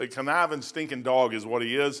A conniving, stinking dog is what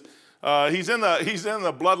he is. He's in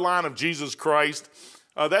the bloodline of Jesus Christ.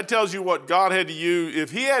 That tells you what God had to use.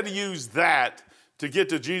 If he had to use that to get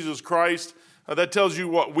to Jesus Christ, that tells you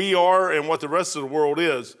what we are and what the rest of the world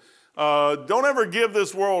is. Don't ever give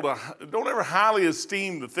this world, don't ever highly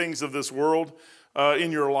esteem the things of this world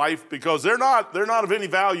in your life, because they're not of any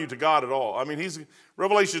value to God at all. I mean,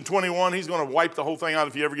 Revelation 21, he's going to wipe the whole thing out.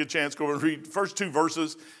 If you ever get a chance, go over and read the first 2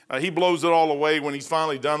 verses. He blows it all away when he's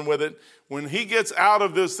finally done with it. When he gets out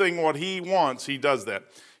of this thing what he wants, he does that.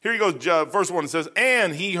 Here he goes, verse 1, it says,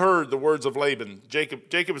 and he heard the words of Laban.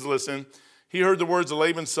 Jacob is listening. He heard the words of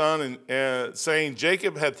Laban's son, and saying,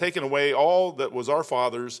 Jacob had taken away all that was our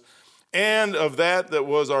father's, and of that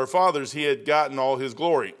was our father's he had gotten all his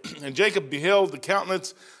glory. And Jacob beheld the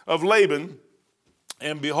countenance of Laban,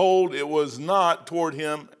 and behold, it was not toward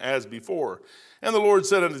him as before. And the Lord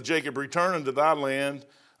said unto Jacob, return unto thy land,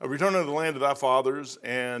 return unto the land of thy fathers,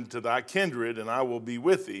 and to thy kindred, and I will be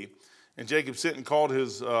with thee. And Jacob sent and called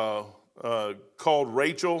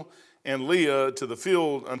Rachel and Leah to the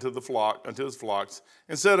field unto his flocks,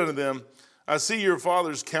 and said unto them, I see your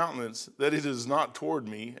father's countenance, that it is not toward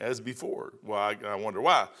me as before. Well, I wonder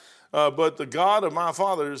why. But the God of my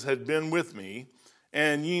fathers had been with me,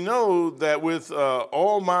 and ye know that with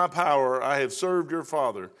all my power I have served your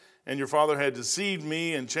father. And your father had deceived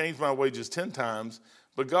me and changed my wages 10 times,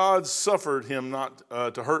 but God suffered him not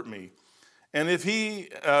to hurt me. And if he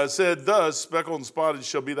said thus, speckled and spotted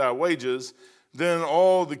shall be thy wages, then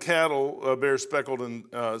all the cattle bear speckled.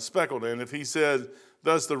 And if he said,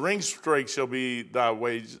 thus the ringstrake shall be thy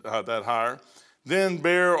wage, that hire, then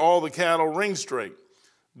bear all the cattle ringstrake.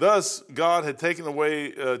 Thus God had taken away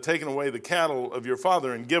the cattle of your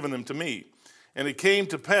father and given them to me. And it came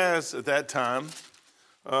to pass at that time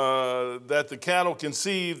that the cattle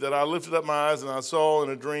conceived, that I lifted up my eyes, and I saw in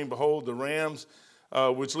a dream, behold, the rams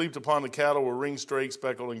which leaped upon the cattle were ringstrake,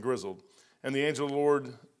 speckled, and grizzled. And the angel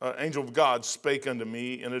of God spake unto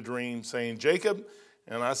me in a dream, saying, Jacob.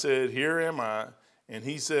 And I said, here am I. And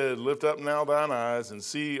he said, lift up now thine eyes, and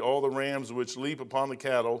see all the rams which leap upon the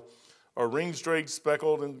cattle are ringstrake,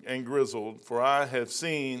 speckled, and grizzled. For I have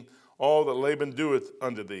seen all that Laban doeth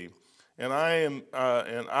unto thee. And I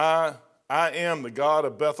am the God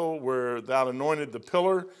of Bethel, where thou anointed the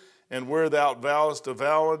pillar, and where thou vowest a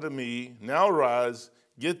vow unto me. Now arise,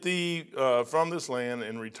 get thee from this land,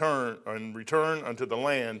 and return unto the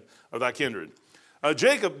land of thy kindred.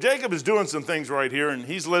 Jacob is doing some things right here, and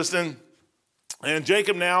he's listening. And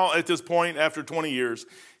Jacob now, at this point, after 20 years,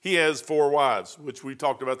 he has 4 wives, which we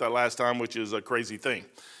talked about that last time, which is a crazy thing.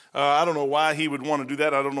 I don't know why he would want to do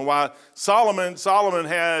that. I don't know why. Solomon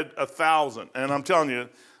had 1,000, and I'm telling you,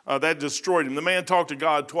 that destroyed him. The man talked to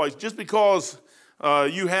God twice. Just because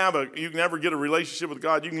you can never get a relationship with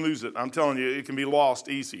God, you can lose it. I'm telling you, it can be lost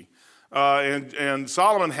easy. And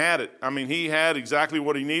Solomon had it. I mean, he had exactly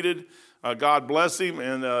what he needed. God blessed him,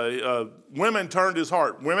 and women turned his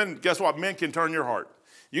heart. Women, guess what? Men can turn your heart.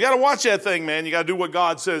 You got to watch that thing, man. You got to do what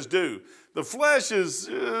God says do. The flesh is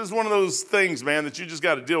one of those things, man, that you just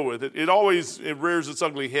got to deal with. It rears its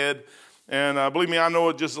ugly head. And believe me, I know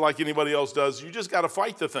it just like anybody else does. You just got to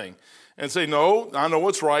fight the thing and say, no, I know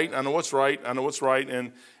what's right. I know what's right. I know what's right.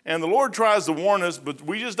 And the Lord tries to warn us, but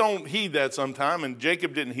we just don't heed that sometime. And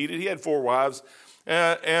Jacob didn't heed it. He had 4 wives.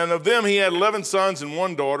 And of them, he had 11 sons and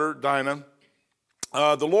 1 daughter, Dinah.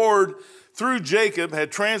 The Lord, through Jacob,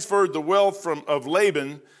 had transferred the wealth of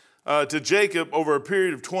Laban to Jacob over a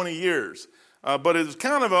period of 20 years. But it was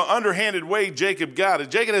kind of an underhanded way Jacob got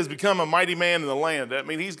it. Jacob has become a mighty man in the land. I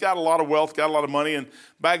mean, he's got a lot of wealth, got a lot of money. And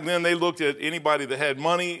back then, they looked at anybody that had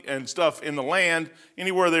money and stuff in the land.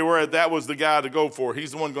 Anywhere they were at, that was the guy to go for.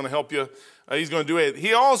 He's the one going to help you. He's going to do it.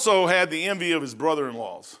 He also had the envy of his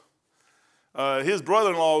brother-in-laws. His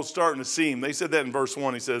brother-in-law was starting to see him. They said that in verse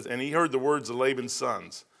 1. He says, and he heard the words of Laban's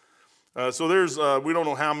sons. So there's, we don't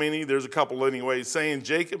know how many. There's a couple anyway, saying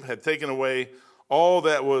Jacob had taken away all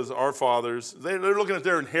that was our father's. They're looking at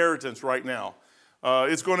their inheritance right now.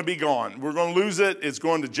 It's going to be gone. We're going to lose it. It's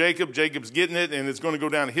going to Jacob. Jacob's getting it, and it's going to go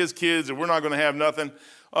down to his kids, and we're not going to have nothing.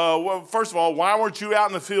 Well, first of all, why weren't you out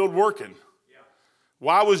in the field working?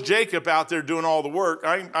 Why was Jacob out there doing all the work?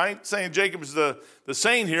 I ain't saying Jacob is the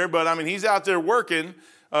saint here, but I mean, he's out there working.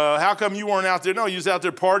 How come you weren't out there? No, you was out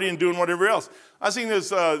there partying, doing whatever else. I seen this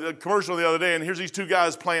commercial the other day, and here's these 2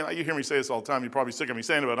 guys playing. You hear me say this all the time. You're probably sick of me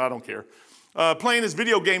saying it, but I don't care. Playing this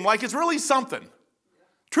video game like it's really something.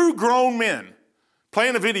 2 grown men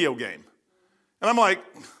playing a video game. And I'm like,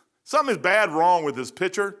 something is bad wrong with this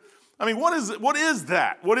picture. I mean, what is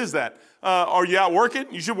that? What is that? Are you out working?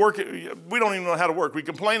 You should work. We don't even know how to work. We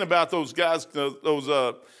complain about those guys,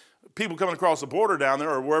 those people coming across the border down there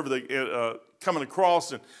or wherever they coming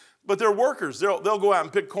across, but they're workers. They'll go out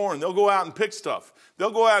and pick corn. They'll go out and pick stuff.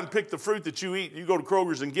 They'll go out and pick the fruit that you eat. You go to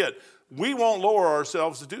Kroger's and get. We won't lower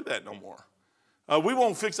ourselves to do that no more. We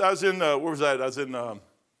won't fix. I was in where was that? I was in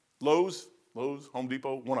Lowe's, Home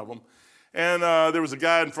Depot, one of them, and there was a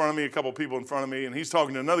guy in front of me, a couple people in front of me, and he's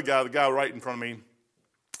talking to another guy, the guy right in front of me,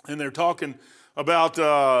 and they're talking about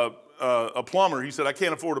a plumber. He said, I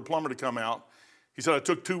can't afford a plumber to come out. He said, I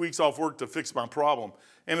took 2 weeks off work to fix my problem.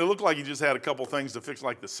 And it looked like he just had a couple things to fix,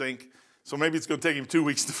 like the sink. So maybe it's going to take him 2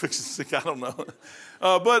 weeks to fix the sink. I don't know.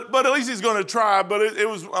 But at least he's going to try. But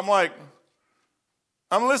I'm like,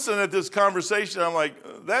 I'm listening at this conversation. I'm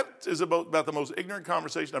like, that is about the most ignorant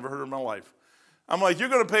conversation I've ever heard in my life. I'm like, you're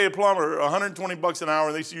going to pay a plumber $120 an hour,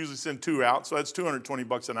 and they usually send 2 out, so that's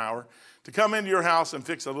 $220 an hour, to come into your house and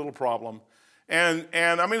fix a little problem. And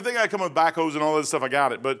I mean, if they got to come with backhoes and all that stuff, I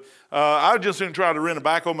got it. But I just didn't try to rent a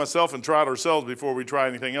backhoe myself and try it ourselves before we try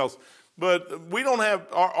anything else. But we don't have,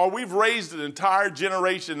 or we've raised an entire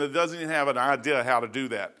generation that doesn't even have an idea how to do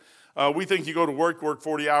that. We think you go to work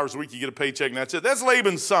 40 hours a week, you get a paycheck, and that's it. That's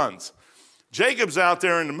Laban's sons. Jacob's out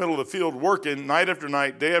there in the middle of the field working night after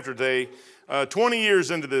night, day after day, 20 years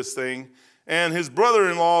into this thing. And his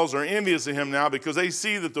brother-in-laws are envious of him now because they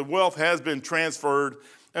see that the wealth has been transferred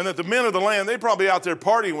and that the men of the land, they're probably out there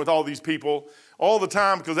partying with all these people all the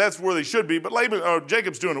time because that's where they should be. But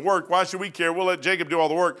Jacob's doing the work. Why should we care? We'll let Jacob do all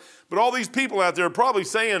the work. But all these people out there are probably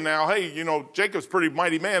saying now, hey, Jacob's a pretty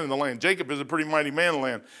mighty man in the land. Jacob is a pretty mighty man in the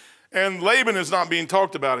land. And Laban is not being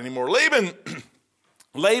talked about anymore. Laban,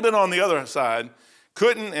 on the other side,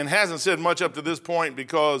 couldn't and hasn't said much up to this point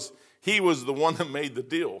because he was the one that made the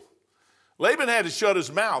deal. Laban had to shut his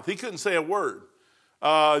mouth. He couldn't say a word.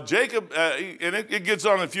 Jacob, and it gets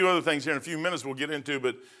on a few other things here in a few minutes we'll get into,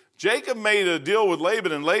 but Jacob made a deal with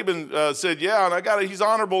Laban, and Laban said, yeah, and he's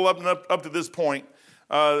honorable up to this point,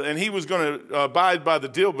 and he was going to abide by the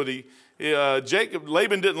deal, but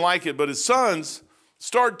Laban didn't like it, but his sons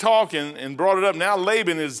started talking and brought it up. Now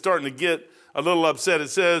Laban is starting to get a little upset. It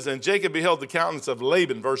says, and Jacob beheld the countenance of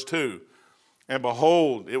Laban, verse 2, and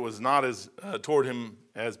behold, it was not as toward him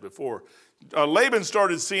as before. Laban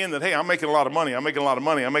started seeing that, hey, I'm making a lot of money,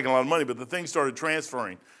 but the thing started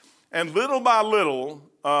transferring. And little by little,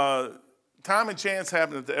 time and chance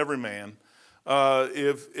happen to every man.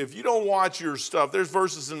 If you don't watch your stuff, there's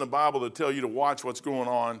verses in the Bible that tell you to watch what's going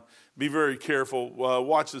on. Be very careful.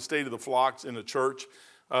 Watch the state of the flocks in the church.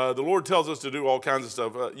 The Lord tells us to do all kinds of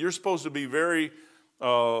stuff. You're supposed to be very,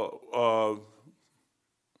 what's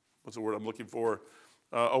the word I'm looking for?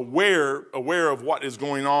 Aware of what is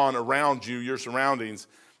going on around you, your surroundings,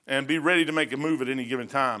 and be ready to make a move at any given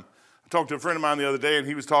time. I talked to a friend of mine the other day, and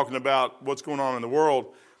he was talking about what's going on in the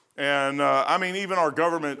world. And even our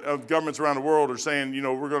governments around the world are saying,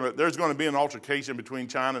 there's going to be an altercation between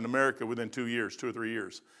China and America within 2 or 3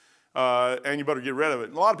 years. And you better get rid of it.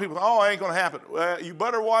 And a lot of people think, it ain't going to happen. Well, you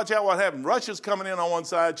better watch out what happens. Russia's coming in on one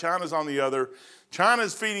side, China's on the other.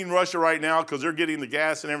 China's feeding Russia right now because they're getting the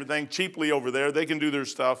gas and everything cheaply over there. They can do their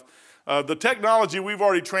stuff. The technology we've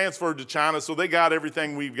already transferred to China, so they got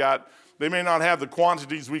everything we've got. They may not have the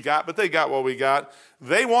quantities we got, but they got what we got.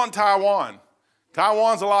 They want Taiwan.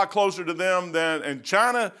 Taiwan's a lot closer to them and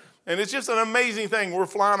China, and it's just an amazing thing. We're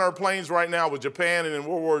flying our planes right now with Japan, and in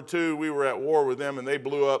World War II, we were at war with them, and they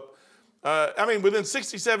blew up. Within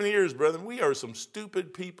 67 years, brethren, we are some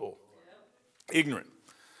stupid people, ignorant.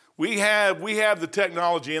 We have the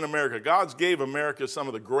technology in America. God's gave America some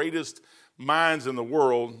of the greatest minds in the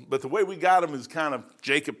world, but the way we got them is kind of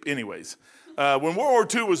Jacob anyways. When World War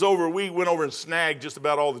II was over, we went over and snagged just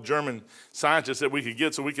about all the German scientists that we could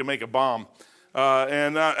get so we could make a bomb.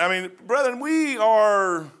 Brethren, we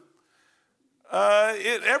are,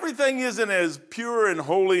 everything isn't as pure and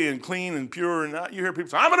holy and clean and pure. And you hear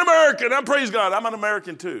people say, I'm an American, praise God, I'm an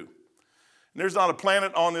American too. And there's not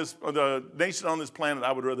the nation on this planet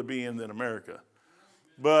I would rather be in than America.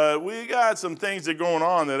 But we got some things that are going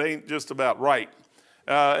on that ain't just about right.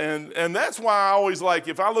 And that's why I always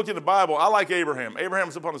if I look in the Bible, I like Abraham.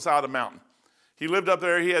 Abraham's up on the side of the mountain. He lived up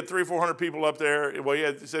there. He had 300 or 400 people up there. Well,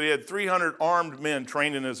 he said he had 300 armed men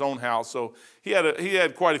trained in his own house. So he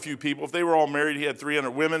had quite a few people. If they were all married, he had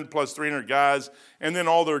 300 women plus 300 guys, and then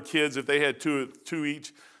all their kids, if they had two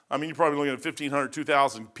each. You're probably looking at 1,500,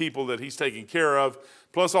 2,000 people that he's taking care of,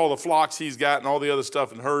 plus all the flocks he's got and all the other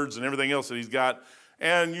stuff and herds and everything else that he's got.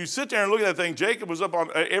 And you sit there and look at that thing. Abraham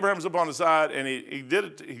was up on the side, and he did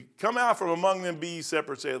it. He come out from among them, be ye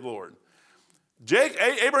separate, saith the Lord.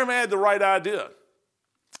 Abraham had the right idea.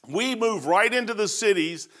 We move right into the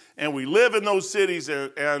cities, and we live in those cities.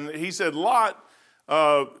 And he said, Lot,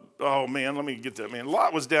 oh man, let me get that, man.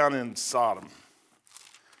 Lot was down in Sodom,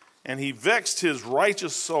 and he vexed his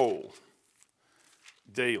righteous soul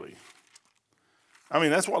daily. I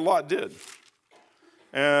mean, that's what Lot did.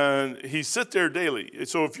 And he sit there daily.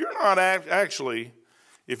 So if you're not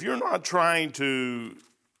if you're not trying to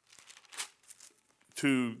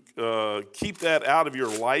keep that out of your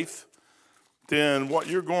life, then what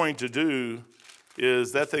you're going to do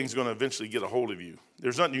is that thing's going to eventually get a hold of you.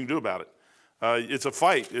 There's nothing you can do about it. It's a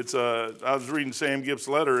fight. I was reading Sam Gibbs'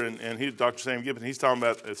 letter, and Dr. Sam Gibbs, and he's talking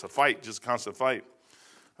about it's a fight, just a constant fight.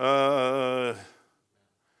 Let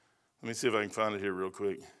me see if I can find it here real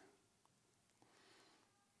quick.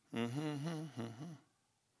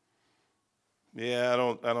 Yeah, I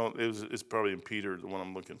don't. It's probably in Peter, the one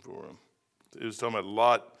I'm looking for. It was talking about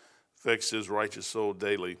Lot vexed his righteous soul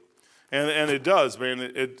daily, and it does, man.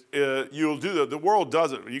 You'll do that. The world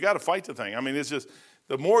does it. You got to fight the thing. I mean, it's just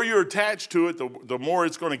the more you're attached to it, the more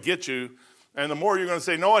it's going to get you, and the more you're going to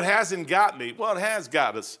say, no, it hasn't got me. Well, it has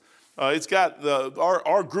got us. It's got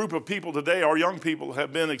our group of people today. Our young people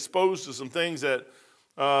have been exposed to some things that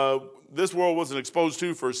this world wasn't exposed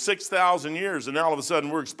to for 6,000 years, and now all of a sudden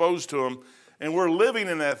we're exposed to them, and we're living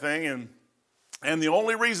in that thing. And the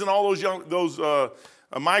only reason all those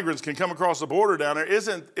migrants can come across the border down there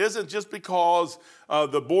isn't just because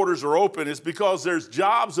the borders are open. It's because there's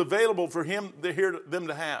jobs available for them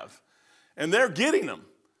to have, and they're getting them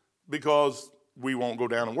because we won't go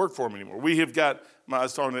down and work for them anymore. We have got. I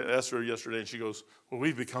was talking to Esther yesterday, and she goes, "Well,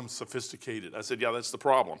 we've become sophisticated." I said, "Yeah, that's the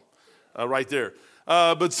problem, right there."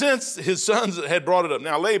 But since his sons had brought it up,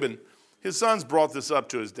 now Laban, his sons brought this up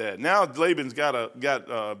to his dad. Now Laban's got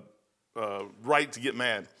right to get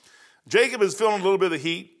mad. Jacob is feeling a little bit of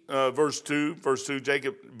heat. Verse 2,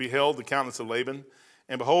 Jacob beheld the countenance of Laban,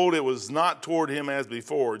 and behold, it was not toward him as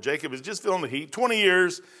before. Jacob is just feeling the heat. 20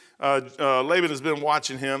 years, Laban has been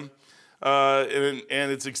watching him,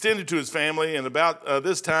 and it's extended to his family, and about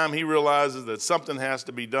this time he realizes that something has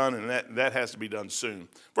to be done, and that has to be done soon.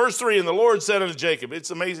 Verse 3, and the Lord said unto Jacob,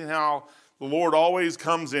 it's amazing how the Lord always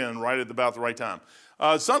comes in right at about the right time.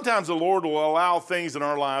 Sometimes the Lord will allow things in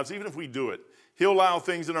our lives, even if we do it, he'll allow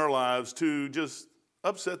things in our lives to just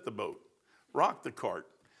upset the boat, rock the cart,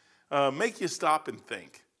 make you stop and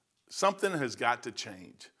think. Something has got to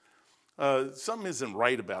change. Something isn't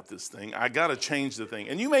right about this thing. I got to change the thing.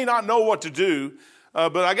 And you may not know what to do,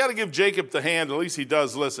 but I got to give Jacob the hand. At least he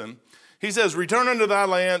does listen. He says, return unto thy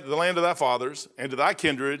land, the land of thy fathers, and to thy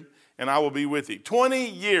kindred, and I will be with thee. 20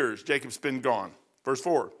 years Jacob's been gone. Verse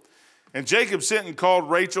 4. And Jacob sent and called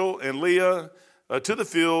Rachel and Leah to the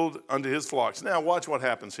field unto his flocks. Now watch what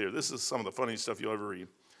happens here. This is some of the funniest stuff you'll ever read.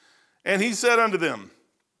 And he said unto them,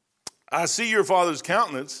 I see your father's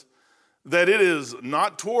countenance, that it is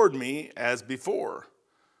not toward me as before,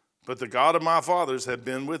 but the God of my fathers have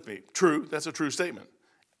been with me. True, that's a true statement.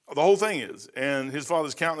 The whole thing is, and his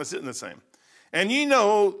father's countenance isn't the same. And ye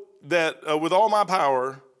know that with all my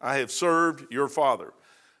power I have served your father.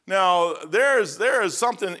 Now, there is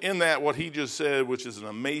something in that, what he just said, which is an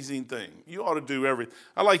amazing thing. You ought to do everything.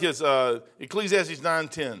 I like this. Ecclesiastes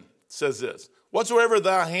 9:10 says this, whatsoever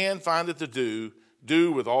thy hand findeth to do,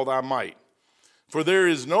 do with all thy might. For there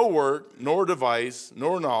is no work, nor device,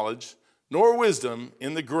 nor knowledge, nor wisdom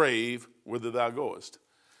in the grave whither thou goest.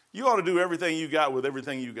 You ought to do everything you got with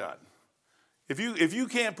everything you got. If you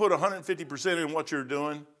can't put 150% in what you're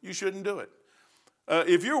doing, you shouldn't do it.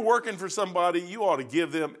 If you're working for somebody, you ought to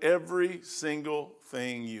give them every single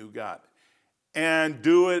thing you got. And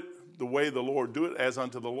do it the way the Lord. Do it as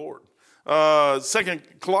unto the Lord.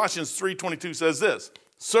 Colossians 3:22 says this,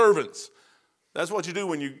 servants. That's what you do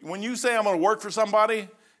when you say I'm going to work for somebody,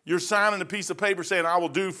 you're signing a piece of paper saying I will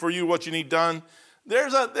do for you what you need done. There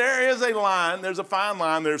is a line, there's a fine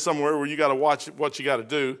line there somewhere where you got to watch what you got to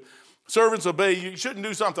do. Servants obey. You shouldn't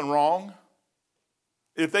do something wrong.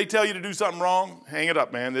 If they tell you to do something wrong, hang it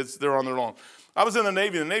up, man. They're on their own. I was in the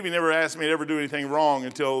Navy. The Navy never asked me to ever do anything wrong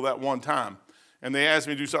until that one time. And they asked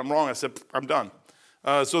me to do something wrong. I said, I'm done.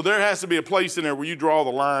 So there has to be a place in there where you draw the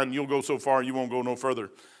line. You'll go so far and you won't go no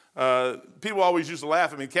further. People always used to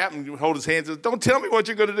laugh at me. Captain would hold his hands and say, don't tell me what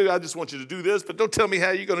you're going to do. I just want you to do this, but don't tell me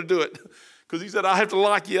how you're going to do it. Because he said, I have to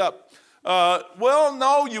lock you up. Well,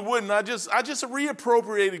 no, you wouldn't. I just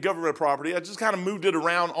reappropriated government property. I just kind of moved it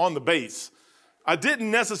around on the base. I didn't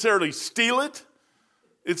necessarily steal it.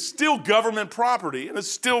 It's still government property, and it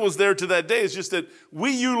still was there to that day. It's just that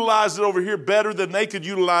we utilized it over here better than they could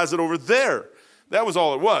utilize it over there. That was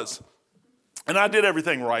all it was. And I did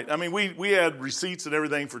everything right. I mean, we had receipts and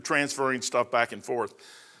everything for transferring stuff back and forth.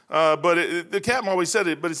 But the captain always said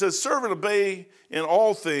it, but it says, servant, obey in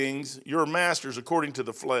all things your masters according to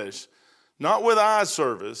the flesh, not with eye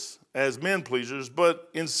service as men pleasers, but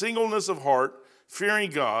in singleness of heart, fearing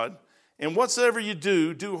God. And whatsoever you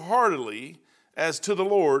do, do heartily as to the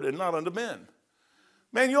Lord and not unto men.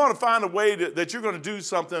 Man, you ought to find a way that you're going to do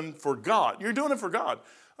something for God. You're doing it for God.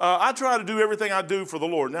 I try to do everything I do for the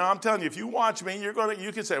Lord. Now, I'm telling you, if you watch me,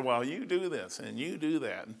 you can say, well, you do this, and you do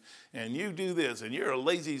that, and you do this, and you're a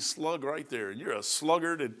lazy slug right there, and you're a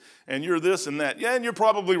sluggard, and you're this and that. Yeah, and you're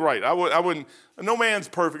probably right. I wouldn't. No man's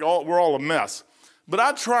perfect. We're all a mess. But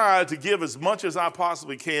I try to give as much as I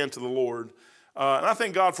possibly can to the Lord. And I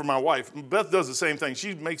thank God for my wife. Beth does the same thing.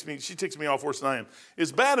 She ticks me off worse than I am.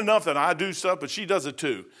 It's bad enough that I do stuff, but she does it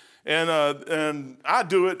too. And I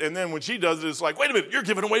do it, and then when she does it, it's like, wait a minute, you're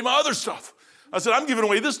giving away my other stuff. I said, I'm giving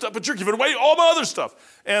away this stuff, but you're giving away all my other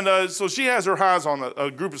stuff. And so she has her eyes on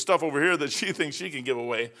a group of stuff over here that she thinks she can give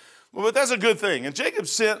away. But that's a good thing. And Jacob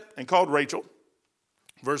sent and called Rachel,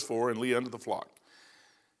 verse 4, and Leah unto the flock.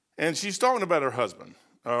 And she's talking about her husband,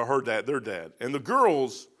 her dad, their dad. And the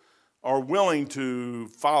girls are willing to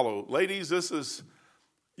follow. Ladies,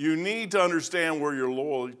 you need to understand where your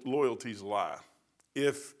loyalties lie.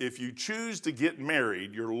 If you choose to get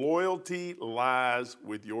married, your loyalty lies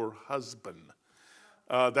with your husband.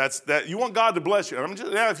 You want God to bless you.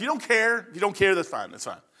 If you don't care, that's fine. That's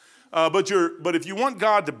fine. But if you want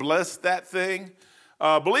God to bless that thing,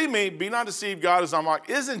 believe me, be not deceived. God is not mocked.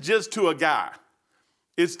 Isn't just to a guy.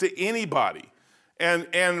 It's to anybody.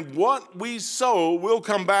 And what we sow will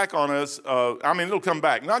come back on us. It'll come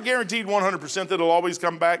back. Not guaranteed 100% that it'll always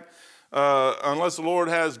come back. Unless the Lord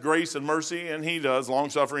has grace and mercy, and he does,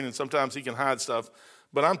 long-suffering, and sometimes he can hide stuff.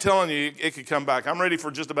 But I'm telling you, it could come back. I'm ready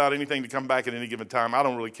for just about anything to come back at any given time. I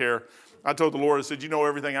don't really care. I told the Lord, I said, you know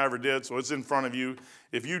everything I ever did, so it's in front of you.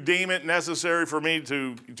 If you deem it necessary for me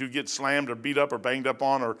to get slammed or beat up or banged up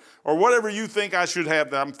on or whatever you think I should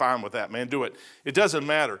have, I'm fine with that, man. Do it. It doesn't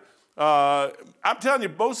matter. I'm telling you,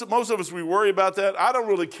 most of us, we worry about that. I don't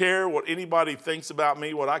really care what anybody thinks about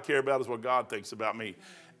me. What I care about is what God thinks about me.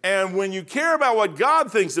 And when you care about what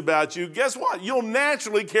God thinks about you, guess what? You'll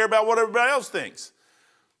naturally care about what everybody else thinks.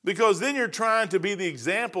 Because then you're trying to be the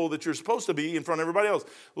example that you're supposed to be in front of everybody else.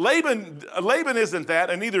 Laban isn't that,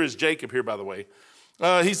 and neither is Jacob here, by the way.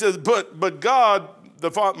 He says, but God,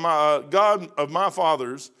 God of my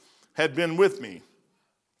fathers, had been with me.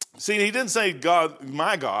 See, he didn't say God,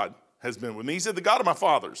 my God has been with me. He said the God of my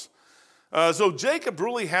fathers. So Jacob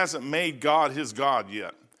really hasn't made God his God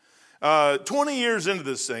yet. 20 years into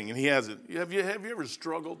this thing, and he hasn't. Have you ever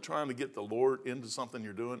struggled trying to get the Lord into something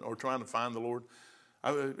you're doing or trying to find the Lord?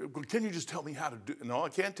 Can you just tell me how to do it? No, I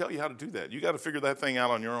can't tell you how to do that. You got to figure that thing out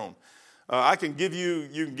on your own. I can give you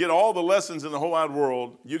can get all the lessons in the whole wide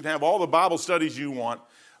world. You can have all the Bible studies you want.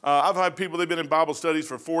 I've had people, they've been in Bible studies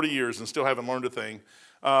for 40 years and still haven't learned a thing.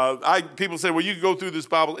 People say, well, you can go through this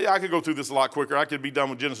Bible. Yeah, I could go through this a lot quicker. I could be done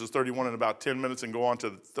with Genesis 31 in about 10 minutes and go on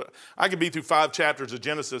to I could be through 5 chapters of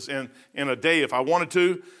Genesis in a day if I wanted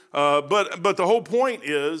to. But the whole point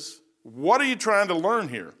is, what are you trying to learn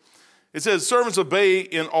here? It says, servants obey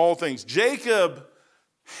in all things. Jacob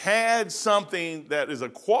had something that is a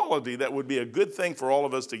quality that would be a good thing for all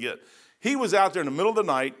of us to get. He was out there in the middle of the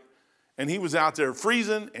night, and he was out there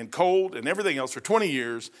freezing and cold and everything else for 20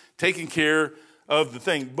 years, taking care of the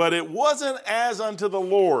thing. But it wasn't as unto the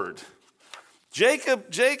Lord.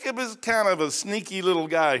 Jacob is kind of a sneaky little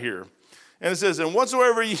guy here. And it says, and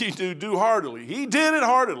whatsoever ye do heartily. He did it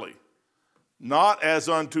heartily, not as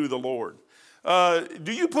unto the Lord.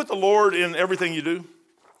 Do you put the Lord in everything you do?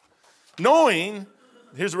 Knowing,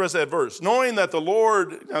 here's the rest of that verse, knowing that the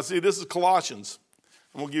Lord, now see, this is Colossians.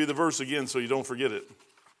 I'm going to give you the verse again so you don't forget it.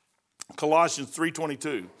 Colossians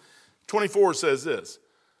 3:22. 24 says this,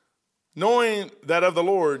 knowing that of the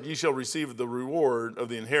Lord ye shall receive the reward of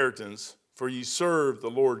the inheritance, for ye serve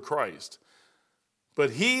the Lord Christ.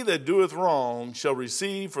 But he that doeth wrong shall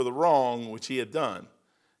receive for the wrong which he had done,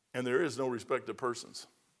 and there is no respect of persons.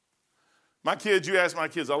 My kids, you ask my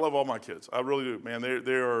kids, I love all my kids. I really do, man.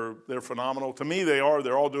 They're phenomenal. To me, they are.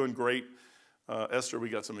 They're all doing great. Esther, we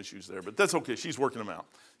got some issues there, but that's okay. She's working them out.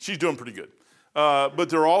 She's doing pretty good. But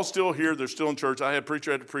they're all still here. They're still in church. I had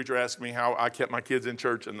preacher after preacher ask me how I kept my kids in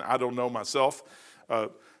church, and I don't know myself.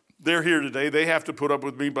 They're here today. They have to put up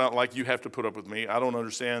with me, but like you have to put up with me. I don't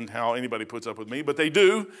understand how anybody puts up with me, but they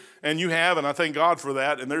do, and you have, and I thank God for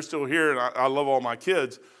that, and they're still here, and I love all my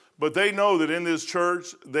kids. But they know that in this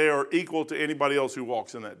church, they are equal to anybody else who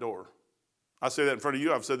walks in that door. I say that in front of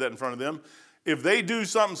you. I've said that in front of them. If they do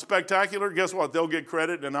something spectacular, guess what? They'll get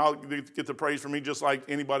credit, and I'll get the praise from me just like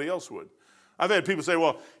anybody else would. I've had people say,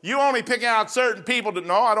 well, you only pick out certain people.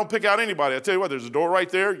 No, I don't pick out anybody. I tell you what, there's a door right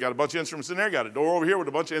there. You got a bunch of instruments in there. You got a door over here with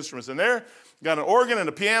a bunch of instruments in there. You got an organ and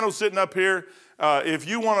a piano sitting up here. If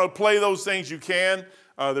you want to play those things, you can.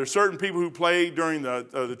 There's certain people who play during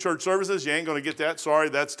the church services. You ain't going to get that. Sorry,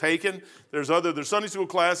 that's taken. There's Sunday school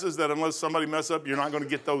classes that unless somebody mess up, you're not going to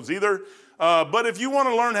get those either. But if you want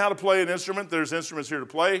to learn how to play an instrument, there's instruments here to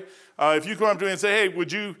play. If you come up to me and say, hey,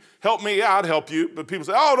 would you help me? Yeah, I'd help you. But people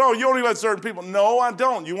say, oh, no, you only let certain people. No, I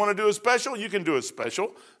don't. You want to do a special? You can do a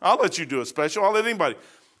special. I'll let you do a special. I'll let anybody.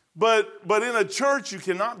 But in a church, you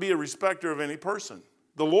cannot be a respecter of any person.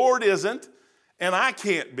 The Lord isn't, and I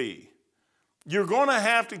can't be. You're going to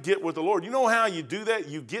have to get with the Lord. You know how you do that?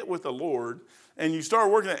 You get with the Lord, and you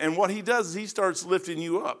start working it. And what he does is he starts lifting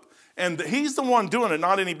you up. And he's the one doing it,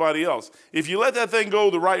 not anybody else. If you let that thing go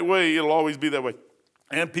the right way, it'll always be that way.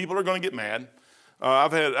 And people are going to get mad. I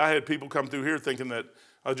had people come through here thinking that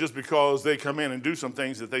just because they come in and do some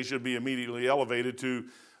things that they should be immediately elevated to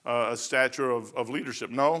a stature of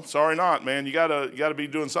leadership. No, sorry not, man. You gotta be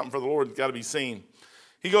doing something for the Lord. You got to be seen.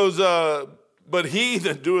 He goes, but he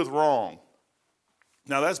that doeth wrong.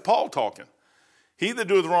 Now that's Paul talking. He that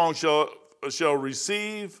doeth wrong shall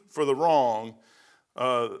receive for the wrong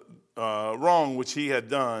which he had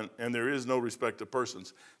done, and there is no respect of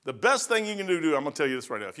persons. The best thing you can do, I'm going to tell you this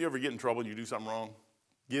right now. If you ever get in trouble and you do something wrong,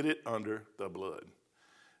 get it under the blood.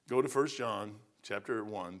 Go to 1 John chapter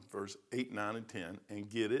 1, verse 8, 9, and 10, and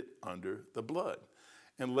get it under the blood.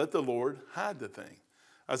 And let the Lord hide the thing.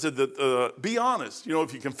 I said that be honest. You know,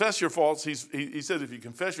 if you confess your faults, he said if you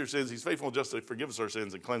confess your sins, he's faithful and just to forgive us our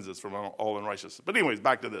sins and cleanse us from all unrighteousness. But anyways,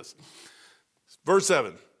 back to this. Verse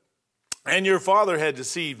 7. And your father had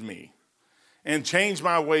deceived me and changed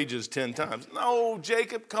my wages 10 times. No,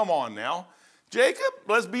 Jacob, come on now. Jacob,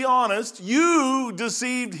 let's be honest. You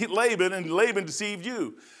deceived Laban and Laban deceived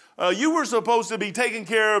you. You were supposed to be taking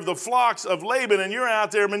care of the flocks of Laban and you're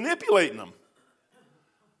out there manipulating them.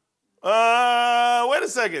 Wait a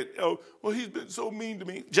second. Oh, well, he's been so mean to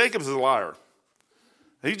me. Jacob's a liar.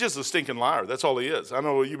 He's just a stinking liar. That's all he is. I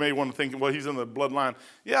know you may want to think, well, he's in the bloodline.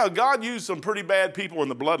 Yeah, God used some pretty bad people in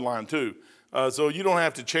the bloodline too. So you don't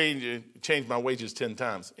have to change my wages 10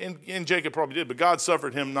 times. And Jacob probably did, but God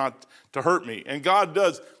suffered him not to hurt me. And God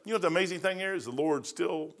does. You know what the amazing thing here is? The Lord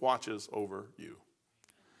still watches over you.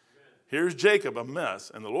 Here's Jacob, a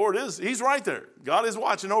mess. And the Lord he's right there. God is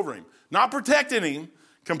watching over him. Not protecting him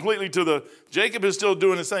completely Jacob is still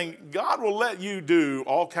doing his thing. God will let you do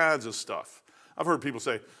all kinds of stuff. I've heard people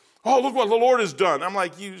say, oh, look what the Lord has done. I'm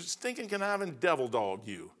like, you stinking conniving devil dog,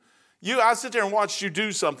 you. I sit there and watched you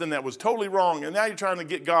do something that was totally wrong, and now you're trying to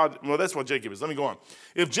get God. Well, that's what Jacob is. Let me go on.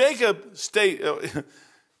 If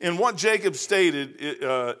what Jacob stated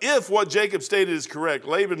is correct,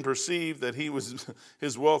 Laban perceived that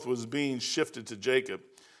his wealth was being shifted to Jacob,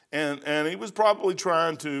 and he was probably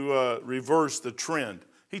trying to reverse the trend.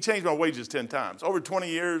 He changed my wages 10 times. Over 20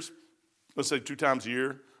 years, let's say 2 times a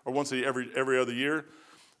year, or once every other year.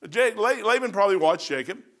 Laban probably watched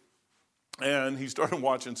Jacob, and he started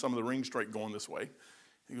watching some of the ring straight going this way.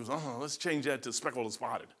 He goes, oh, let's change that to speckled and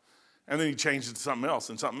spotted. And then he changed it to something else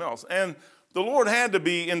and something else. And the Lord had to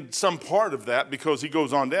be in some part of that because he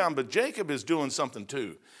goes on down, but Jacob is doing something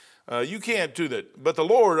too. You can't do that. But the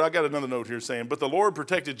Lord, I got another note here saying, but the Lord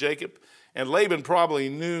protected Jacob, and Laban probably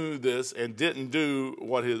knew this and didn't do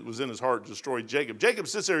what was in his heart to destroy Jacob. Jacob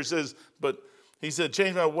sits there and says, he said,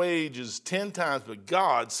 change my wages 10 times, but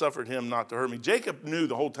God suffered him not to hurt me. Jacob knew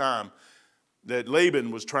the whole time that Laban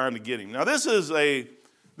was trying to get him. Now, this is a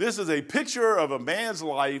picture of a man's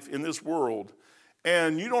life in this world,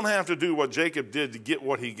 and you don't have to do what Jacob did to get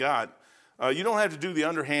what he got. You don't have to do the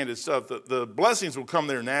underhanded stuff. The blessings will come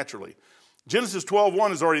there naturally. Genesis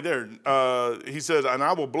 12:1 is already there. He says, and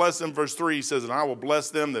I will bless them. Verse 3, he says, and I will bless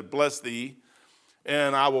them that bless thee,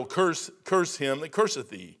 and I will curse him that curseth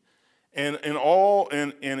thee. And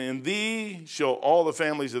in thee shall all the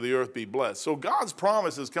families of the earth be blessed. So God's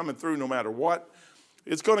promise is coming through no matter what.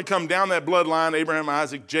 It's going to come down that bloodline, Abraham,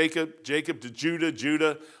 Isaac, Jacob to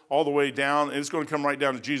Judah, all the way down. And it's going to come right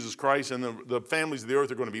down to Jesus Christ, and the families of the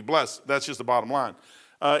earth are going to be blessed. That's just the bottom line.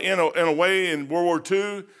 In a way, in World War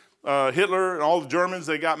II, Hitler and all the Germans,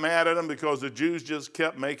 they got mad at him because the Jews just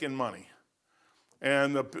kept making money.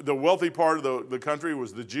 And the wealthy part of the country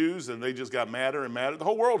was the Jews, and they just got madder and madder. The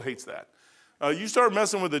whole world hates that. You start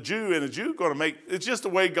messing with a Jew, and a Jew going to make, it's just the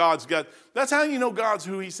way God's got. That's how you know God's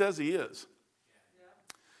who he says he is.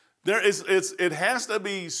 It has to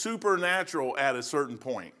be supernatural at a certain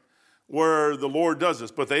point where the Lord does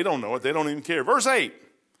this, but they don't know it. They don't even care. Verse 8,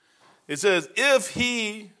 it says,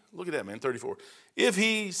 look at that, man, 34. If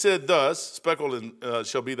he said thus, speckled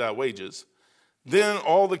shall be thy wages, then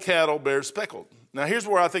all the cattle bear speckled. Now here's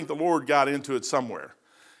where I think the Lord got into it somewhere.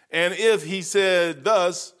 And if he said,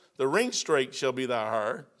 thus, the ringstrait shall be thy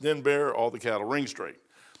hire, then bear all the cattle ringstrait.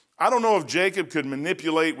 I don't know if Jacob could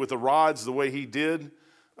manipulate with the rods the way he did,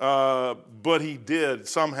 but he did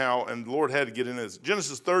somehow, and the Lord had to get in this.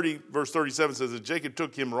 Genesis 30, verse 37 says that Jacob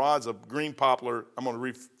took him rods of green poplar. I'm going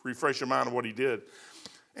to refresh your mind on what he did.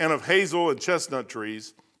 And of hazel and chestnut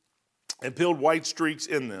trees, and peeled white streaks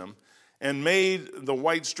in them, and made the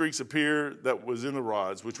white streaks appear that was in the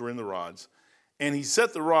rods, which were in the rods. And he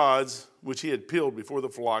set the rods, which he had peeled before the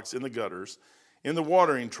flocks in the gutters, in the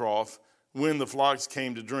watering trough, when the flocks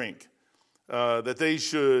came to drink, that they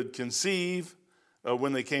should conceive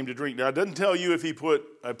when they came to drink. Now, it doesn't tell you if he put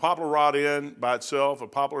a poplar rod in by itself, a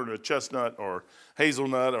poplar and a chestnut or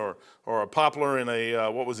hazelnut, or a poplar and a,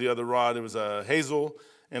 what was the other rod? It was a hazel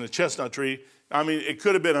and a chestnut tree. I mean, it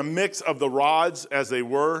could have been a mix of the rods as they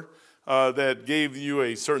were that gave you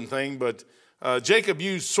a certain thing. But Jacob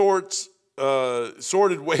used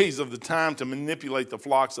sorted ways of the time to manipulate the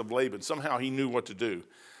flocks of Laban. Somehow he knew what to do.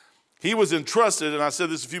 He was entrusted, and I said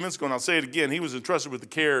this a few minutes ago, and I'll say it again, he was entrusted with the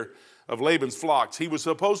care of Laban's flocks. He was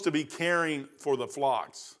supposed to be caring for the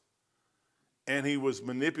flocks, and he was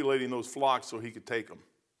manipulating those flocks so he could take them.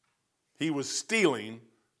 He was stealing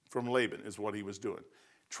from Laban is what he was doing,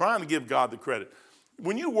 trying to give God the credit.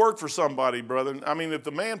 When you work for somebody, brother, I mean, if the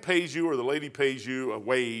man pays you or the lady pays you a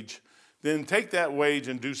wage, then take that wage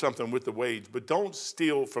and do something with the wage, but don't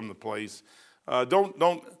steal from the place. I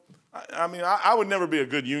would never be a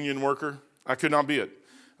good union worker. I could not be it.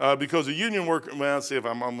 Because a union worker, well, let's see if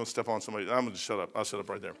I'm going to step on somebody. I'm going to shut up. I'll shut up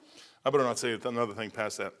right there. I better not say another thing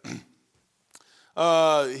past that.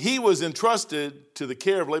 He was entrusted to the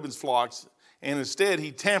care of Laban's flocks, and instead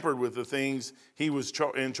he tampered with the things he was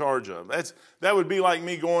in charge of. That would be like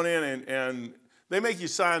me going in and they make you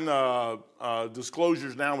sign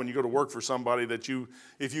disclosures now when you go to work for somebody that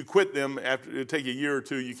if you quit them after it take a year or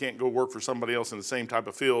two, you can't go work for somebody else in the same type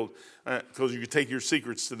of field because you could take your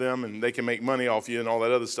secrets to them and they can make money off you and all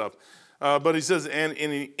that other stuff. But he says, and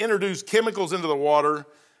he introduced chemicals into the water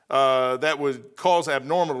that would cause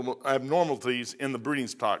abnormalities in the breeding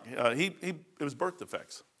stock. It was birth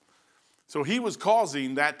defects. So he was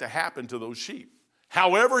causing that to happen to those sheep.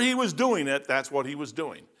 However he was doing it, that's what he was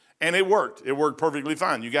doing. And it worked. It worked perfectly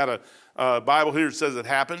fine. You got a Bible here that says it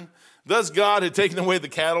happened. Thus God had taken away the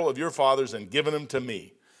cattle of your fathers and given them to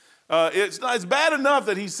me. It's bad enough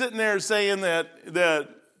that he's sitting there saying that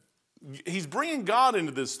he's bringing God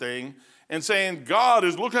into this thing and saying,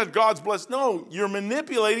 look at God's blessed. No, you're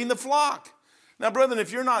manipulating the flock. Now, brethren,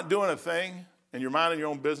 if you're not doing a thing and you're minding your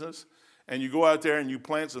own business, and you go out there and you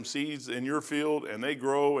plant some seeds in your field and they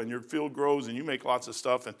grow and your field grows and you make lots of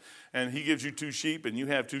stuff and he gives you 2 sheep and you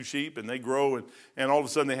have 2 sheep and they grow and all of a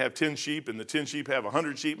sudden they have 10 sheep and the 10 sheep have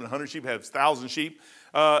 100 sheep and 100 sheep have 1,000 sheep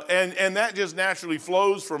and that just naturally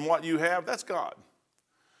flows from what you have, that's God.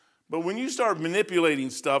 But when you start manipulating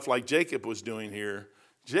stuff like Jacob was doing here,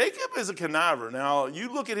 Jacob is a conniver. Now,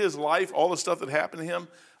 you look at his life, all the stuff that happened to him,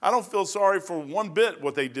 I don't feel sorry for one bit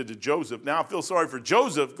what they did to Joseph. Now, I feel sorry for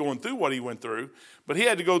Joseph going through what he went through, but he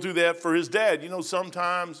had to go through that for his dad. You know,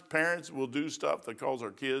 sometimes parents will do stuff that cause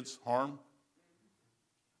our kids harm.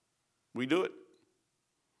 We do it.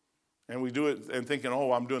 And we do it and thinking,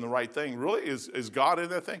 oh, I'm doing the right thing. Really? Is God in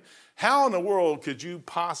that thing? How in the world could you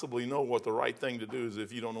possibly know what the right thing to do is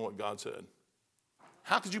if you don't know what God said?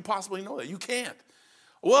 How could you possibly know that? You can't.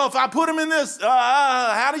 Well, if I put them in this,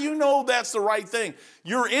 how do you know that's the right thing?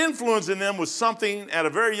 You're influencing them with something at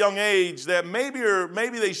a very young age that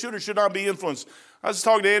maybe they should or should not be influenced. I was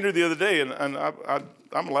talking to Andrew the other day, and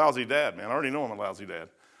I'm a lousy dad, man. I already know I'm a lousy dad.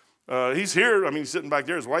 He's here. I mean, he's sitting back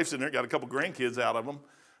there. His wife's sitting there. Got a couple grandkids out of him.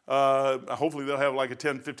 Hopefully they'll have like a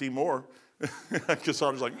 10, 15 more.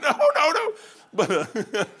 Cassandra's like, no.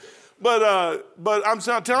 But I'm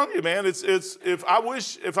telling you, man, it's if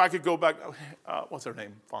I could go back. What's her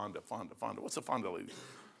name? Fonda. What's the Fonda lady?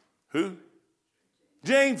 Who?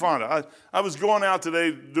 Jane Fonda. I was going out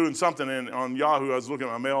today doing something on Yahoo. I was looking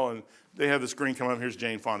at my mail, and they have the screen come up. Here's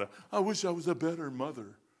Jane Fonda. I wish I was a better mother.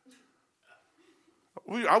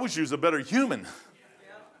 I wish she was a better human.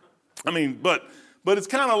 I mean, but it's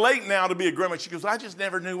kind of late now to be a grandma. She goes, I just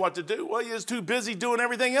never knew what to do. Well, you're just too busy doing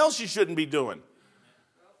everything else you shouldn't be doing.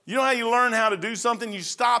 You know how you learn how to do something? You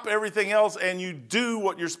stop everything else and you do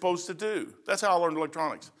what you're supposed to do. That's how I learned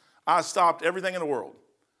electronics. I stopped everything in the world.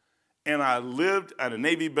 And I lived at a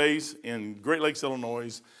Navy base in Great Lakes,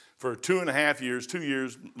 Illinois for 2.5 years, 2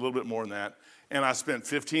 years, a little bit more than that. And I spent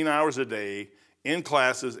 15 hours a day in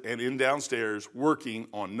classes and in downstairs working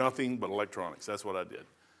on nothing but electronics. That's what I did.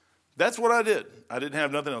 That's what I did. I didn't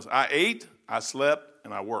have nothing else. I ate, I slept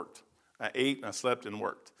and I worked. I ate and I slept and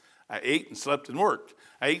worked. I ate and slept and worked.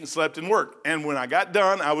 I ate and slept and worked. And when I got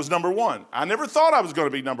done, I was number one. I never thought I was going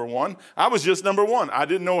to be number one. I was just number one. I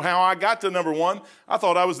didn't know how I got to number one. I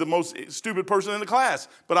thought I was the most stupid person in the class,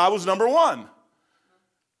 but I was number one.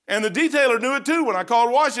 And the detailer knew it too. When I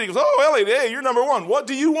called Washington, he goes, oh, Elliot, hey, you're number one. What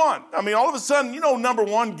do you want? I mean, all of a sudden, number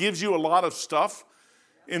one gives you a lot of stuff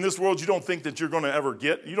in this world you don't think that you're going to ever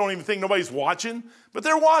get. You don't even think nobody's watching, but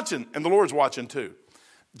they're watching, and the Lord's watching too.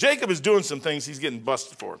 Jacob is doing some things he's getting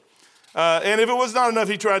busted for. And if it was not enough,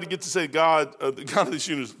 he tried to get to say, God, the God of the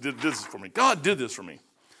universe did this for me. God did this for me.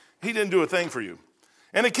 He didn't do a thing for you.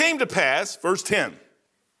 And it came to pass, verse 10,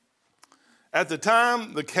 at the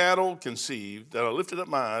time the cattle conceived, that I lifted up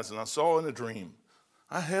my eyes and I saw in a dream.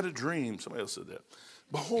 I had a dream. Somebody else said that.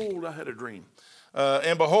 Behold, I had a dream.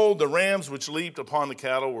 And behold, the rams which leaped upon the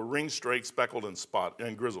cattle were ring straight, speckled,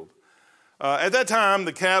 and grizzled. At that time,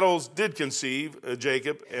 the cattle did conceive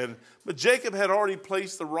Jacob, but Jacob had already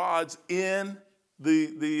placed the rods in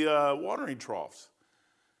the watering troughs.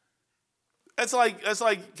 That's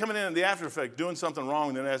like coming in the after effect, doing something wrong,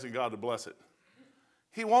 and then asking God to bless it.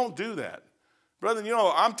 He won't do that. Brother,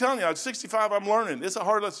 I'm telling you, at 65, I'm learning. It's a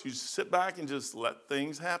hard lesson. You sit back and just let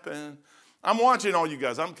things happen. I'm watching all you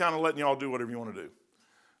guys. I'm kind of letting y'all do whatever you want to do.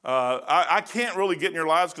 I can't really get in your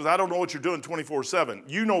lives because I don't know what you're doing 24/7.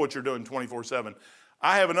 You know what you're doing 24/7.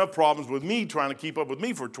 I have enough problems with me trying to keep up with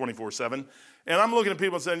me for 24/7. And I'm looking at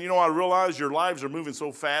people and saying, I realize your lives are moving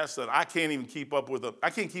so fast that I can't even keep up with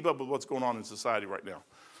what's going on in society right now.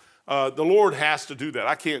 The Lord has to do that.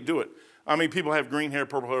 I can't do it. I mean, people have green hair,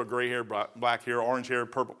 purple hair, gray hair, black hair, orange hair,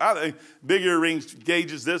 purple. Big earrings,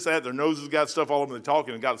 gauges, this, that. Their noses got stuff all over them. They're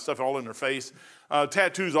talking and got stuff all in their face.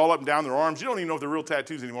 Tattoos all up and down their arms. You don't even know if they're real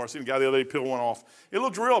tattoos anymore. I seen a guy the other day peel one off. It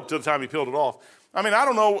looked real up to the time he peeled it off. I mean, I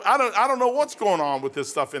don't know. I don't know what's going on with this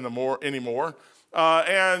stuff anymore.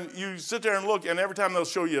 And you sit there and look, and every time they'll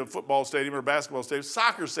show you a football stadium or a basketball stadium,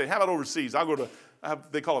 soccer stadium. How about overseas? I'll go to.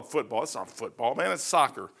 They call it football. It's not football, man. It's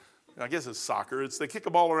soccer. I guess it's soccer. They kick a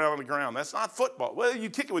ball around on the ground. That's not football. Well, you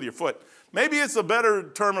kick it with your foot. Maybe it's a better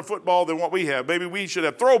term of football than what we have. Maybe we should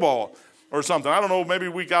have throw ball or something. I don't know. Maybe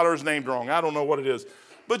we got ours named wrong. I don't know what it is.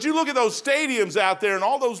 But you look at those stadiums out there and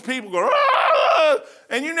all those people go,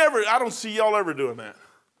 and I don't see y'all ever doing that.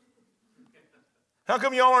 How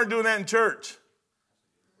come y'all aren't doing that in church?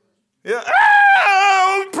 Yeah.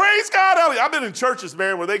 Praise God. I've been in churches,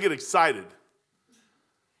 man, where they get excited.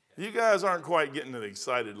 You guys aren't quite getting to the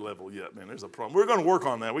excited level yet, man. There's a problem. We're going to work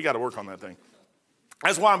on that. We got to work on that thing.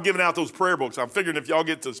 That's why I'm giving out those prayer books. I'm figuring if y'all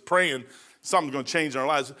get to praying, something's going to change in our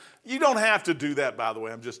lives. You don't have to do that, by the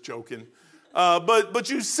way. I'm just joking. But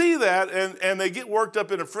you see that, and they get worked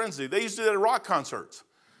up in a frenzy. They used to do that at rock concerts.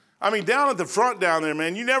 I mean, down at the front down there,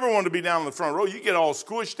 man, you never want to be down in the front row. You get all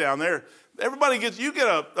squished down there. You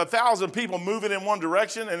get 1,000 people moving in one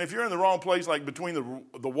direction, and if you're in the wrong place, like between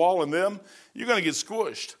the wall and them, you're going to get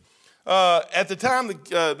squished. At the time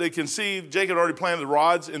they conceived, Jacob already planted the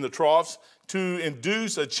rods in the troughs to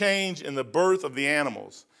induce a change in the birth of the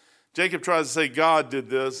animals. Jacob tries to say God did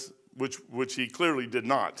this, which he clearly did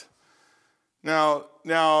not.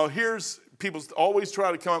 Now here's people always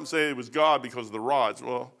try to come up and say it was God because of the rods.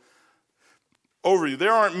 Well,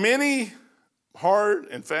 there aren't many hard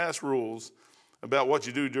and fast rules about what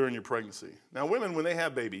you do during your pregnancy. Now, women, when they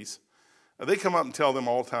have babies, they come up and tell them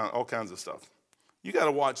all kinds of stuff. You got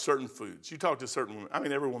to watch certain foods. You talk to certain women. I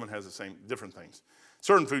mean, every woman has the same different things.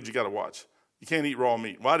 Certain foods you got to watch. You can't eat raw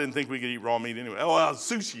meat. Well, I didn't think we could eat raw meat anyway. Oh,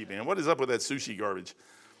 sushi, man. What is up with that sushi garbage?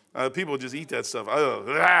 People just eat that stuff.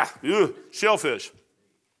 Shellfish.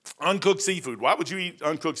 Uncooked seafood. Why would you eat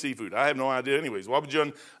uncooked seafood? I have no idea anyways. Why would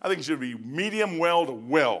you? I think it should be medium well to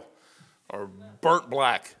well or burnt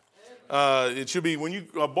black. It should be when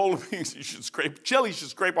a bowl of beans, chili should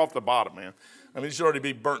scrape off the bottom, man. I mean, it should already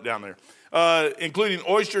be burnt down there. Including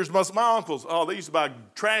oysters. My uncles, they used to buy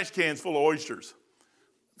trash cans full of oysters.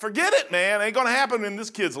 Forget it, man. It ain't going to happen in this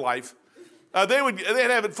kid's life. They'd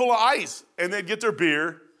have it full of ice, and they'd get their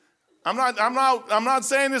beer. I'm not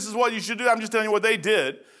saying this is what you should do. I'm just telling you what they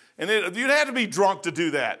did. And you'd have to be drunk to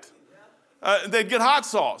do that. They'd get hot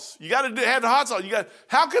sauce. You got to have the hot sauce.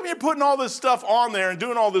 How come you're putting all this stuff on there and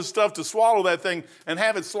doing all this stuff to swallow that thing and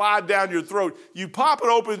have it slide down your throat? You pop it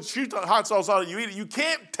open, shoot the hot sauce on it, you eat it. You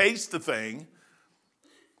can't taste the thing.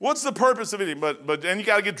 What's the purpose of eating? And you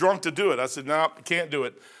got to get drunk to do it. I said, no, you can't do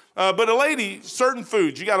it. But a lady, certain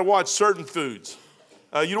foods, you got to watch certain foods.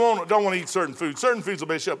 You don't want to eat certain foods. Certain foods will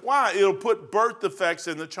mess you up. Why? It'll put birth defects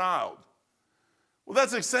in the child. Well,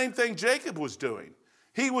 that's the same thing Jacob was doing.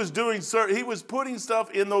 He was putting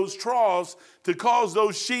stuff in those troughs to cause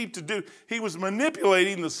those sheep to do. He was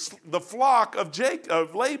manipulating the flock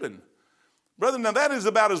of Laban. Brother, now that is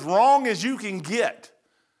about as wrong as you can get.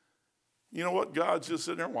 You know what? God's just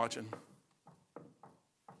sitting there watching.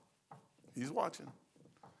 He's watching.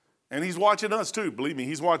 And he's watching us too. Believe me,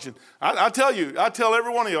 he's watching. I tell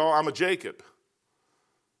every one of y'all, I'm a Jacob.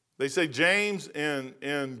 They say James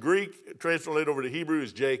in Greek, translated over to Hebrew,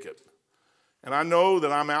 is Jacob. And I know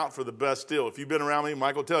that I'm out for the best deal. If you've been around me,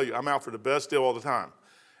 Mike will tell you, I'm out for the best deal all the time.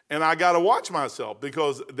 And I got to watch myself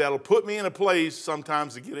because that'll put me in a place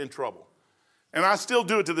sometimes to get in trouble. And I still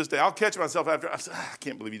do it to this day. I'll catch myself after. I say, I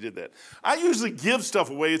can't believe you did that. I usually give stuff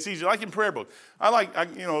away. It's easy. Like in prayer book.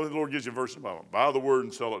 The Lord gives you a verse in the Bible. Buy the word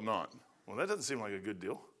and sell it not. Well, that doesn't seem like a good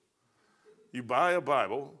deal. You buy a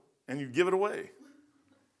Bible and you give it away.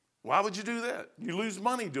 Why would you do that? You lose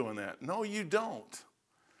money doing that. No, you don't.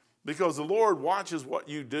 Because the Lord watches what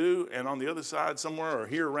you do, and on the other side somewhere or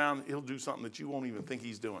here around, he'll do something that you won't even think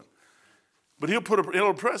he's doing. But he'll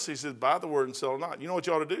press. He says, buy the word and sell it not. You know what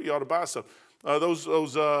you ought to do? You ought to buy stuff. Those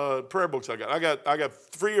prayer books I got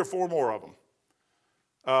 3 or 4 more of them.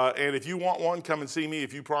 And if you want one, come and see me.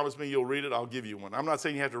 If you promise me you'll read it, I'll give you one. I'm not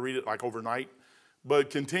saying you have to read it like overnight,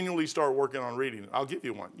 but continually start working on reading it. I'll give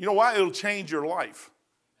you one. You know why? It'll change your life.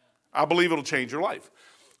 I believe it'll change your life.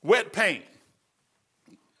 Wet paint.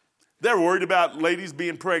 They're worried about ladies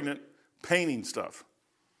being pregnant painting stuff.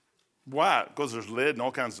 Why? Because there's lead and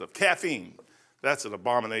all kinds of stuff. Caffeine. That's an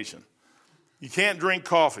abomination. You can't drink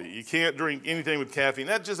coffee. You can't drink anything with caffeine.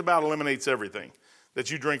 That just about eliminates everything that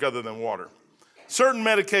you drink other than water. Certain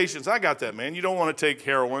medications, I got that, man. You don't want to take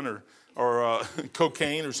heroin or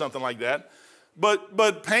cocaine or something like that.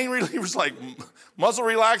 But pain relievers like muscle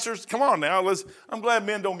relaxers, come on now. I'm glad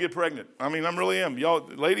men don't get pregnant. I mean, I really am. Y'all,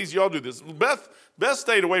 ladies, y'all do this. Beth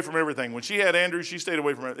stayed away from everything. When she had Andrew, she stayed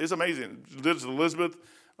away from it. It's amazing. She did it to Elizabeth.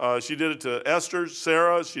 She did it to Esther,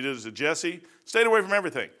 Sarah. She did it to Jesse. Stayed away from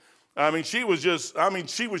everything. She was just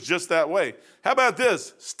that way. How about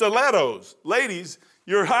this? Stilettos. Ladies,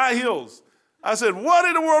 your high heels. I said, what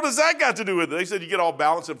in the world does that got to do with it? They said you get all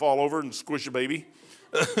balanced and fall over and squish a baby.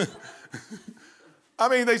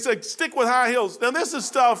 They said stick with high heels. Now this is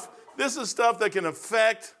stuff that can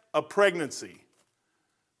affect a pregnancy.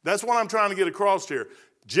 That's what I'm trying to get across here.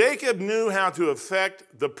 Jacob knew how to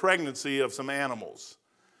affect the pregnancy of some animals.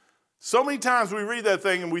 So many times we read that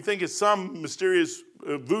thing and we think it's some mysterious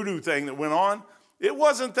voodoo thing that went on. It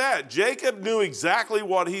wasn't that. Jacob knew exactly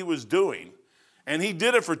what he was doing. And he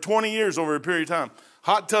did it for 20 years over a period of time.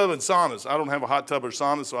 Hot tub and saunas. I don't have a hot tub or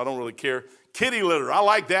sauna, so I don't really care. Kitty litter. I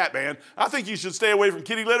like that, man. I think you should stay away from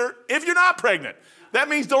kitty litter if you're not pregnant. That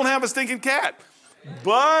means don't have a stinking cat.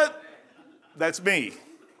 But that's me.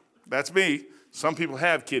 That's me. Some people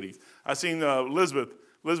have kitties. I seen Elizabeth.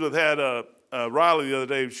 Elizabeth had Riley the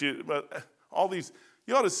other day. All these,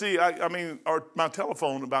 you ought to see, my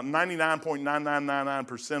telephone, about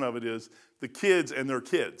 99.9999% of it is the kids and their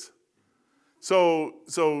kids. So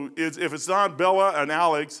if it's not Bella and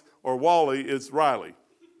Alex or Wally, it's Riley.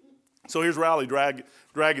 So here's Riley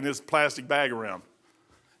dragging this plastic bag around.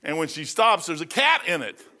 And when she stops, there's a cat in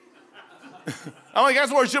it. I'm like,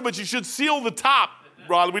 that's what it should, but you should seal the top,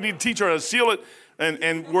 Riley. We need to teach her how to seal it.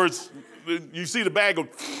 And where you see the bag go,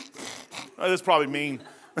 oh, that's probably mean.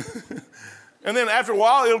 And then after a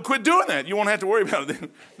while, it'll quit doing that. You won't have to worry about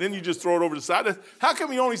it. Then you just throw it over the side. How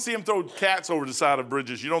come you only see them throw cats over the side of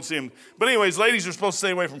bridges? You don't see them. But anyways, ladies are supposed to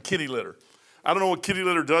stay away from kitty litter. I don't know what kitty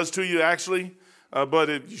litter does to you, actually.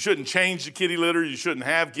 But you shouldn't change the kitty litter. You shouldn't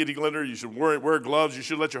have kitty litter. You should wear gloves. You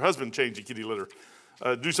should let your husband change the kitty litter.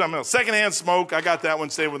 Do something else. Secondhand smoke. I got that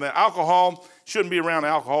one. Stay with that. Alcohol. Shouldn't be around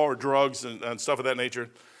alcohol or drugs and stuff of that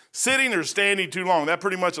nature. Sitting or standing too long. That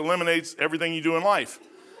pretty much eliminates everything you do in life.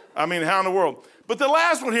 How in the world? But the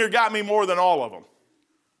last one here got me more than all of them.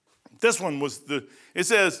 This one was it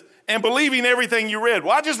says, and believing everything you read.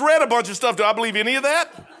 Well, I just read a bunch of stuff. Do I believe any of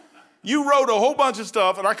that? You wrote a whole bunch of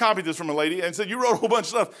stuff, and I copied this from a lady, and said, you wrote a whole bunch of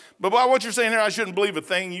stuff. But by what you're saying here, I shouldn't believe a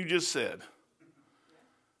thing you just said.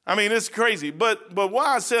 It's crazy. But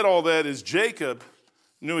why I said all that is Jacob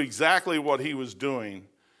knew exactly what he was doing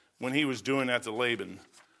when he was doing that to Laban.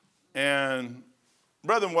 And,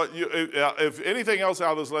 brethren, if anything else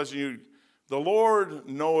out of this lesson, the Lord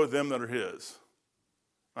knoweth them that are his.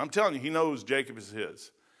 I'm telling you, he knows Jacob is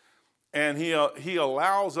his. And he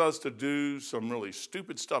allows us to do some really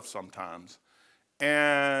stupid stuff sometimes.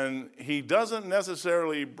 And he doesn't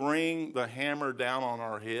necessarily bring the hammer down on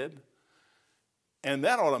our head. And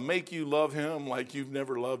that ought to make you love him like you've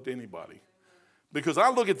never loved anybody. Because I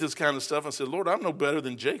look at this kind of stuff and say, Lord, I'm no better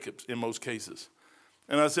than Jacob in most cases.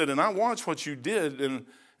 And I said, and I watched what you did, and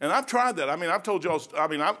I've tried that. I mean, I've told y'all,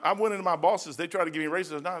 I went into my bosses, they tried to give me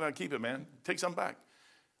raises. No, keep it, man. Take something back.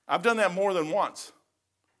 I've done that more than once.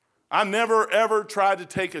 I never, ever tried to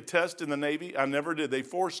take a test in the Navy. I never did. They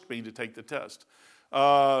forced me to take the test.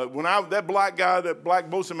 That black guy, that black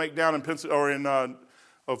bosun mate down in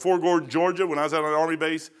Fort Gordon, Georgia, when I was out on the Army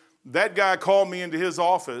base, that guy called me into his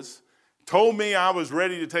office, told me I was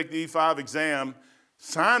ready to take the E5 exam,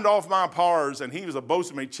 signed off my PARs, and he was a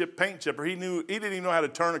bosun mate, paint chipper. He didn't even know how to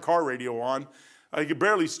turn a car radio on. He could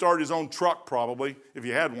barely start his own truck, probably, if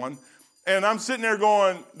he had one. And I'm sitting there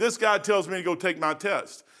going, this guy tells me to go take my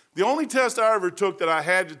test. The only test I ever took that I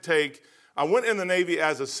had to take, I went in the Navy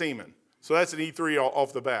as a seaman. So that's an E3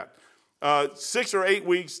 off the bat. 6 or 8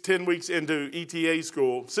 weeks, 10 weeks into ETA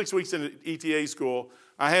school, 6 weeks into ETA school,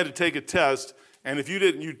 I had to take a test. And if you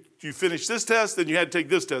didn't, you finished this test, then you had to take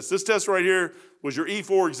this test. This test right here was your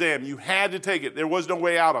E4 exam. You had to take it. There was no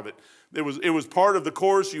way out of it. It was part of the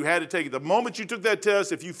course. You had to take it. The moment you took that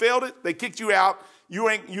test, if you failed it, they kicked you out. You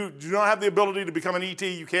do not have the ability to become an ET.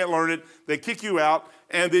 You can't learn it. They kick you out.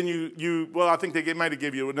 And then I think they might have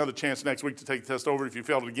give you another chance next week to take the test over. If you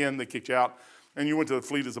failed it again, they kicked you out. And you went to the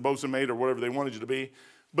fleet as a bosun mate or whatever they wanted you to be.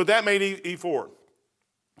 But that made E4.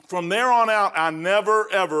 From there on out, I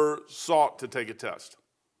never, ever sought to take a test.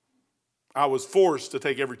 I was forced to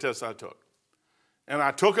take every test I took. And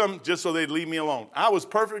I took them just so they'd leave me alone. I was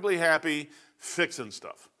perfectly happy fixing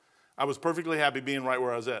stuff. I was perfectly happy being right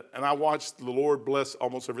where I was at. And I watched the Lord bless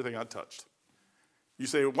almost everything I touched. You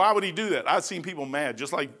say, why would he do that? I've seen people mad,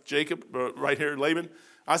 just like Jacob right here, Laban.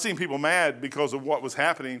 I've seen people mad because of what was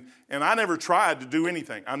happening, and I never tried to do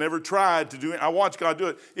anything. I never tried to do it. I watched God do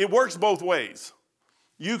it. It works both ways.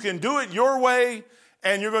 You can do it your way,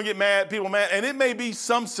 and you're going to get people mad, and it may be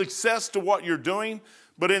some success to what you're doing,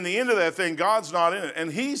 but in the end of that thing, God's not in it,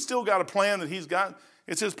 and he's still got a plan that he's got.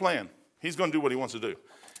 It's his plan. He's going to do what he wants to do,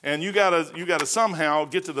 and you got to somehow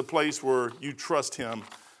get to the place where you trust him.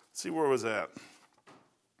 Let's see, where was that?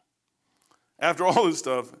 After all this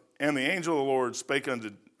stuff, and the angel of the Lord spake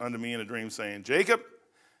unto me in a dream, saying, Jacob,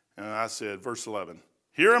 and I said, verse 11,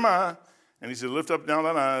 here am I. And he said, lift up down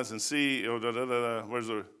thine eyes and see. There's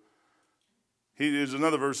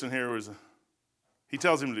another verse in here. He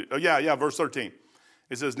tells him to, verse 13.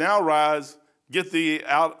 It says, now rise, get thee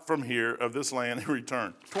out from here of this land and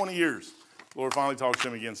return. 20 years. The Lord finally talks to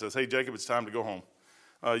him again and says, hey, Jacob, it's time to go home.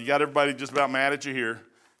 You got everybody just about mad at you here.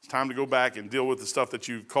 It's time to go back and deal with the stuff that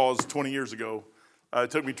you caused 20 years ago. It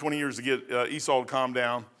took me 20 years to get Esau to calm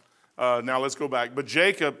down. Now let's go back. But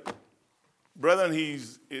Jacob, brethren,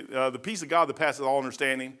 he's the peace of God that passes all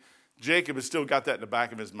understanding. Jacob has still got that in the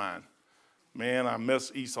back of his mind. Man, I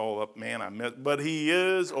messed Esau up. But he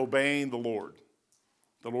is obeying the Lord.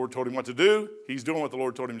 The Lord told him what to do. He's doing what the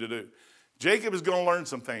Lord told him to do. Jacob is going to learn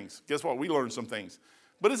some things. Guess what? We learned some things.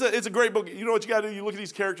 But it's a great book. You know what you got to do? You look at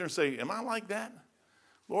these characters and say, am I like that?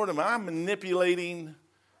 Lord, am I manipulating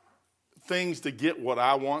things to get what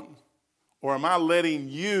I want? Or am I letting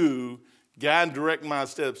you guide and direct my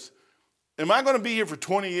steps? Am I going to be here for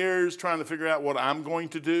 20 years trying to figure out what I'm going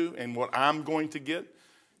to do and what I'm going to get?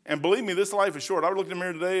 And believe me, this life is short. I looked in the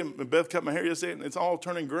mirror today, and Beth cut my hair yesterday, and it's all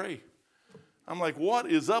turning gray. I'm like, what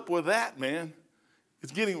is up with that, man?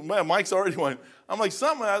 It's getting, man, Mike's already went. I'm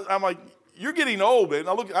like, you're getting old, man.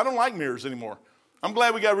 I don't like mirrors anymore. I'm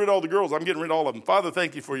glad we got rid of all the girls. I'm getting rid of all of them. Father,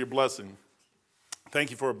 thank you for your blessing.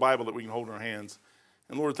 Thank you for a Bible that we can hold in our hands.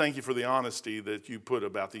 And Lord, thank you for the honesty that you put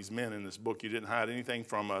about these men in this book. You didn't hide anything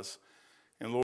from us.